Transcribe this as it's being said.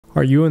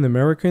Are you an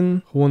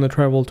American who want to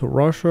travel to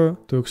Russia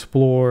to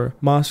explore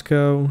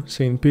Moscow,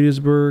 St.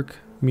 Petersburg,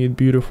 meet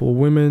beautiful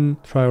women,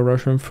 try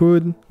Russian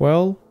food?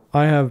 Well,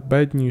 I have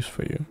bad news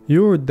for you.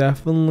 You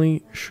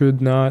definitely should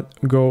not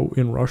go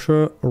in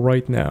Russia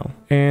right now.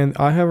 And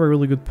I have a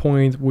really good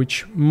point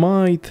which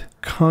might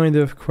kind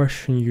of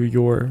question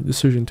your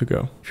decision to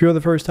go. If you're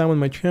the first time on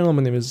my channel,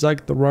 my name is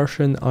Zach the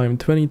Russian. I'm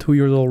 22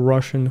 years old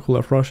Russian who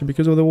left Russia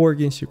because of the war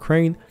against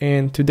Ukraine.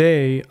 And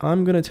today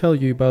I'm gonna tell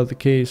you about the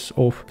case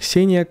of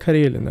Ksenia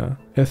Karelina,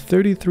 a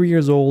 33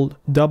 years old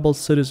double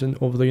citizen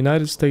of the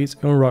United States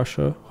and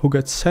Russia who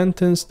got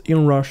sentenced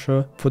in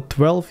Russia for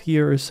 12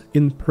 years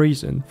in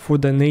prison for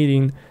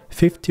donating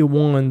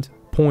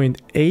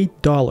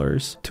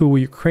 $51.8 to a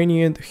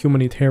Ukrainian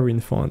humanitarian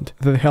fund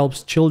that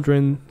helps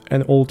children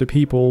and older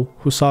people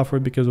who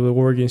suffered because of the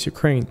war against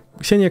Ukraine.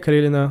 Ksenia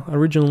Karelina,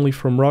 originally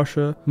from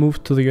Russia,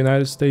 moved to the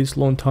United States a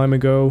long time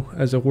ago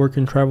as a work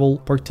and travel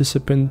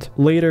participant,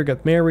 later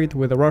got married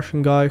with a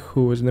Russian guy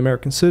who was an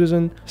American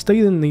citizen,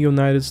 stayed in the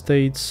United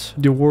States,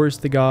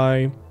 divorced the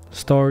guy,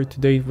 started to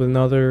date with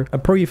a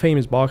pretty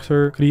famous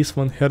boxer, Chris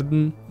Van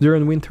Herden.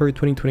 During winter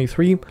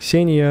 2023,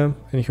 Ksenia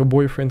and her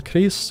boyfriend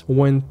Chris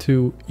went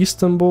to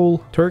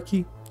Istanbul,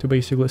 Turkey, to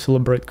basically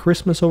celebrate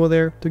Christmas over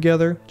there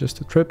together, just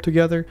a trip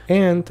together.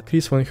 And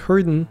Chris Van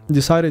Herden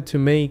decided to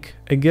make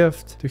a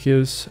gift to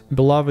his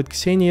beloved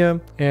Ksenia,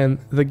 and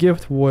the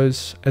gift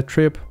was a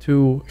trip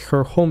to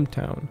her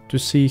hometown to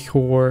see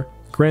her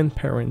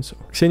grandparents.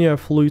 Ksenia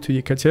flew to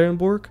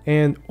Yekaterinburg,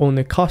 and on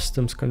a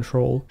customs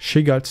control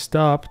she got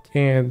stopped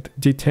and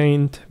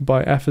detained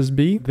by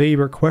FSB. They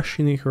were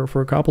questioning her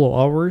for a couple of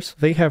hours.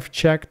 They have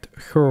checked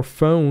her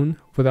phone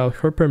without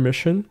her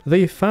permission.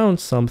 They found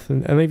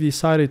something and they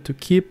decided to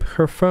keep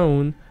her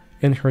phone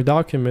and her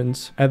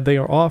documents at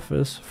their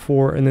office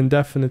for an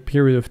indefinite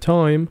period of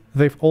time.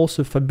 They've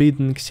also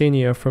forbidden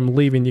Ksenia from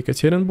leaving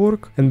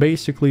Yekaterinburg, and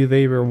basically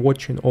they were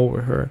watching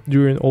over her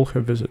during all her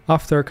visits.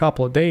 After a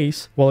couple of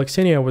days, while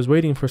Ksenia was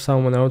waiting for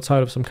someone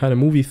outside of some kind of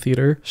movie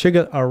theater, she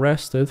got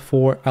arrested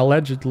for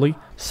allegedly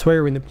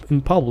swearing in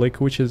public,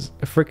 which is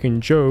a freaking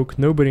joke.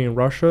 Nobody in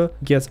Russia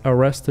gets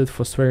arrested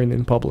for swearing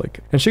in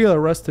public. And she got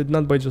arrested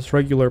not by just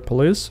regular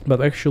police,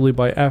 but actually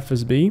by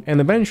FSB.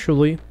 And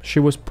eventually she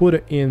was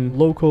put in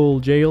local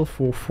jail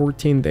for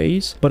 14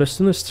 days. But as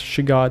soon as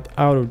she got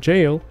out of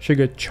jail, she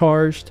got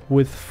charged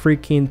with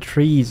freaking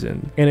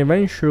treason and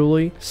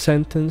eventually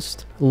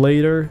sentenced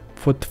later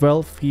for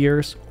 12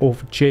 years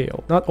of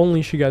jail. Not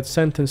only she got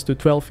sentenced to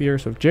 12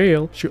 years of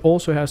jail, she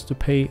also has to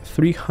pay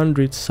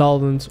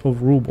 300,000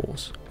 of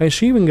rubles. And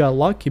she even got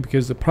lucky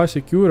because the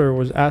prosecutor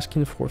was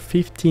asking for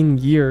 15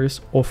 years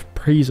of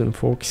prison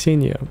for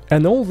Ksenia.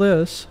 And all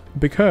this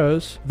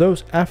because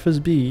those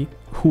FSB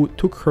who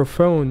took her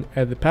phone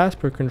at the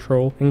passport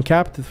control and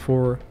kept it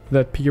for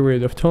that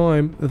period of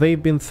time,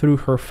 they've been through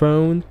her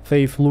phone,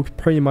 they've looked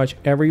pretty much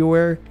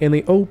everywhere, and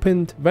they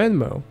opened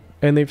Venmo.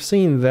 And they've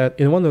seen that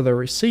in one of the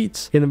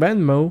receipts in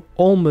Venmo,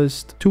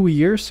 almost 2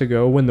 years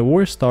ago when the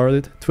war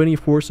started,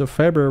 24th of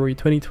February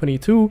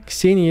 2022,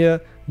 Ksenia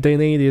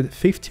donated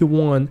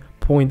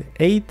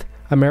 51.8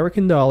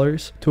 American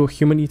dollars to a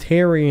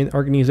humanitarian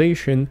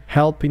organization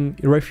helping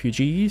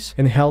refugees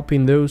and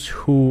helping those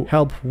who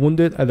help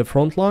wounded at the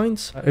front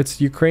lines.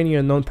 It's a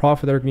Ukrainian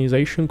non-profit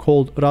organization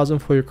called Razom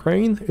for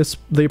Ukraine.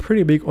 They're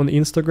pretty big on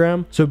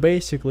Instagram. So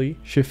basically,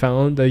 she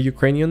found a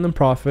Ukrainian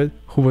non-profit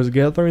who was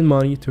gathering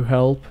money to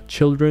help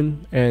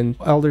children and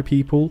elder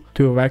people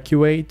to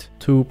evacuate,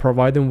 to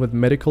provide them with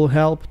medical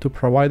help, to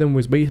provide them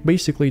with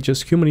basically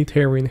just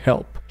humanitarian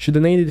help. She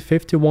donated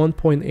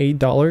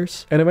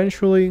 $51.8 and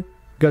eventually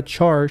got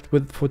charged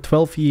for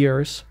 12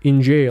 years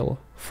in jail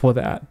for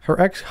that. Her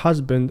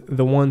ex-husband,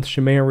 the one she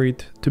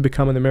married to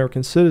become an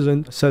American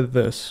citizen, said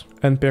this.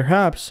 And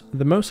perhaps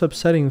the most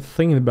upsetting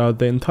thing about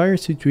the entire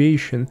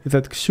situation is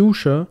that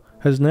Ksusha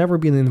has never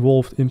been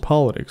involved in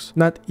politics,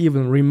 not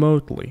even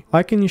remotely.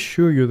 I can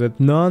assure you that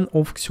none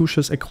of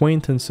Ksusha's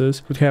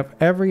acquaintances would have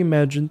ever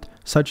imagined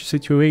such a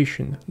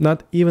situation,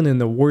 not even in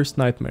the worst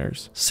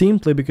nightmares,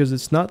 simply because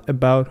it's not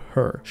about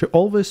her. She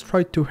always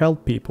tried to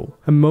help people,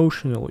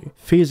 emotionally,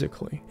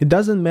 physically. It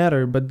doesn't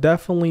matter, but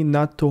definitely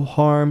not to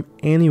harm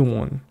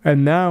anyone.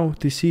 And now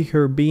to see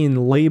her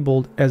being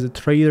labeled as a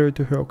traitor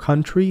to her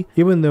country,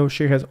 even though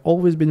she has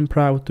always been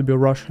proud to be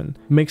Russian,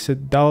 makes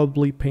it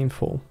doubly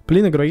painful.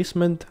 Polina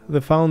Graceman,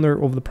 the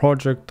founder of the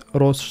project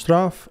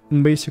Rosstraf,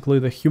 and basically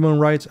the human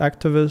rights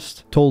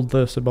activist, told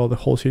this about the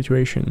whole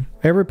situation.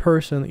 Every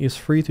person is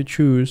free to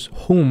choose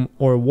whom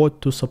or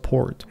what to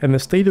support, and the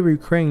state of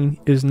Ukraine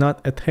is not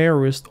a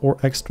terrorist or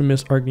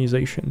extremist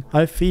organization.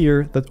 I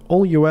fear that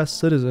all US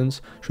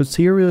citizens should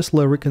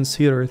seriously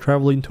reconsider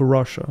traveling to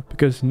Russia,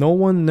 because no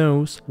one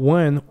knows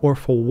when or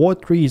for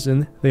what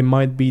reason they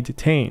might be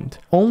detained,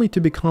 only to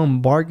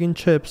become bargain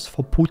chips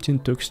for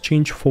Putin to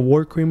exchange for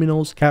war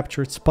criminals,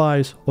 captured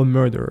spies, or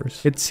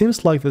murderers. It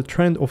seems like the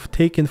trend of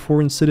taking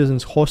foreign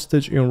citizens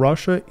hostage in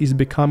Russia is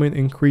becoming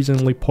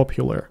increasingly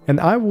popular, and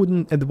I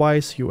wouldn't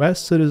advise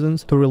US citizens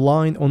to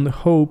rely on the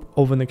hope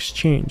of an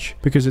exchange,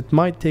 because it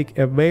might take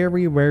a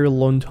very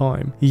long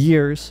time,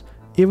 years,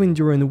 even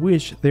during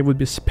which they would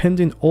be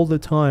spending all the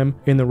time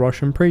in a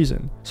Russian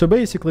prison. So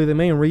basically the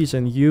main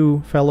reason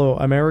you fellow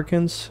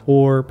Americans,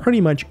 or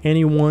pretty much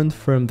anyone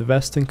from the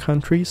Western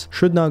countries,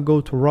 should not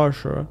go to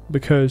Russia,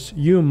 because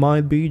you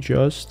might be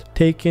just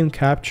taken,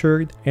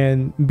 captured,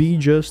 and be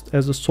just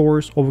as a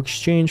source of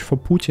exchange for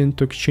Putin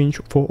to exchange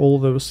for all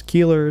those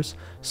killers,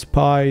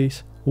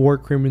 spies, war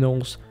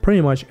criminals,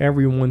 pretty much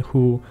everyone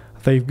who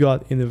they've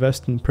got in the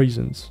Western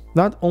prisons.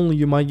 Not only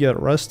you might get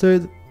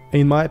arrested,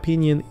 in my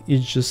opinion,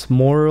 it's just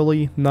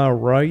morally not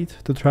right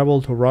to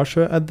travel to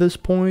Russia at this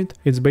point.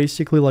 It's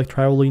basically like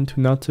traveling to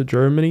Nazi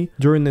Germany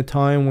during the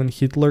time when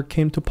Hitler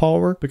came to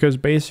power, because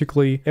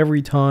basically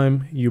every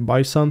time you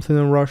buy something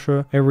in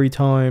Russia, every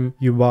time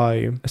you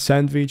buy a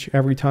sandwich,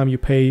 every time you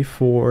pay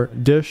for a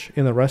dish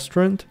in a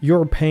restaurant,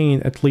 you're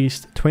paying at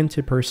least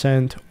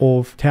 20%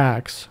 of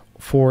tax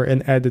for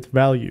an added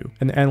value,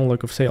 an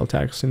analog of sale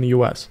tax in the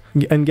US.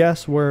 And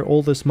guess where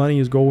all this money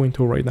is going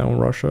to right now in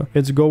Russia?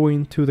 It's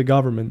going to the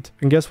government.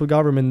 And guess what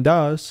government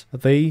does?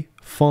 They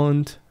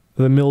fund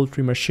the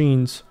military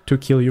machines to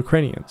kill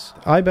Ukrainians.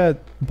 I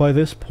bet by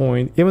this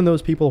point, even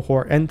those people who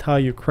are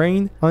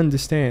anti-Ukraine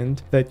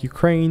understand that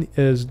Ukraine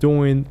is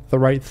doing the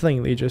right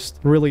thing. They're just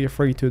really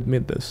afraid to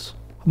admit this.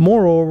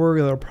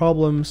 Moreover, there are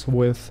problems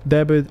with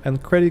debit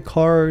and credit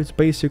cards.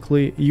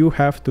 Basically, you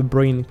have to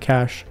bring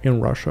cash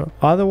in Russia.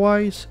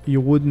 Otherwise, you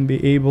wouldn't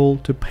be able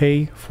to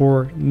pay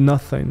for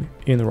nothing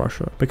in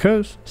Russia,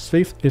 because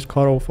SWIFT is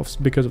cut off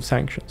because of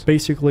sanctions.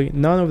 Basically,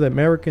 none of the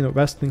American or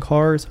Western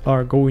cards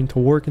are going to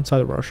work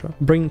inside of Russia.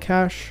 Bring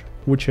cash,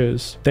 which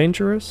is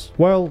dangerous.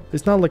 Well,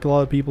 it's not like a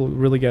lot of people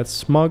really get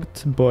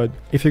smugged, but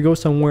if you go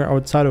somewhere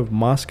outside of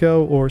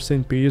Moscow or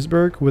St.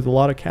 Petersburg with a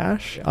lot of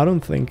cash, I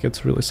don't think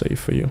it's really safe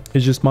for you.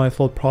 It's just my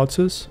thought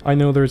process. I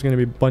know there's going to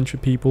be a bunch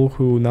of people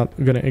who not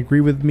going to agree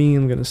with me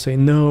and going to say,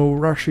 no,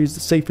 Russia is the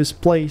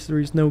safest place. There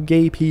is no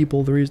gay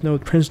people. There is no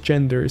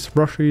transgenders.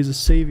 Russia is a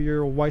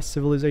savior of white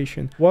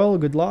civilization. Well,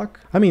 good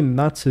luck. I mean,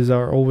 Nazis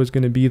are always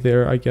going to be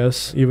there, I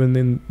guess, even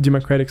in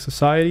democratic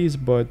societies,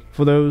 but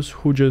for those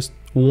who just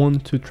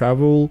want to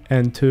travel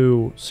and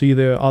to see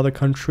the other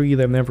country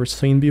they've never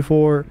seen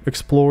before,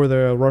 explore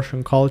the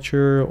Russian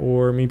culture,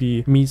 or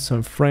maybe meet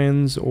some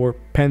friends or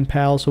pen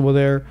pals over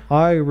there,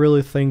 I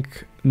really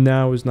think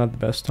now is not the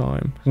best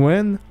time.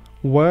 When?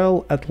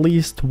 Well, at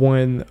least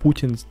when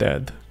Putin's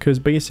dead, because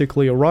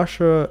basically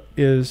Russia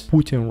is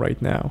Putin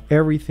right now.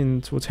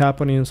 Everything what's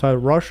happening inside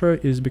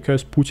Russia is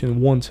because Putin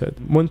wants it.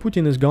 When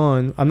Putin is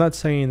gone, I'm not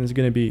saying it's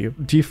going to be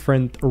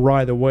different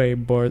right away,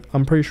 but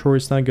I'm pretty sure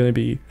it's not going to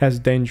be as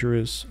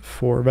dangerous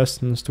for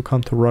Westerns to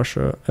come to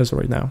Russia as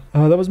right now.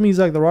 That was me,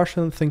 Zach the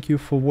Russian. Thank you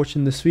for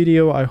watching this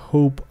video. I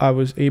hope I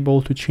was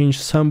able to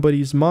change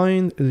somebody's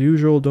mind. As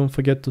usual, don't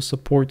forget to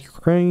support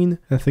Ukraine,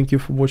 and thank you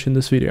for watching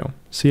this video.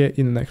 See you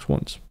in the next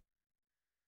ones.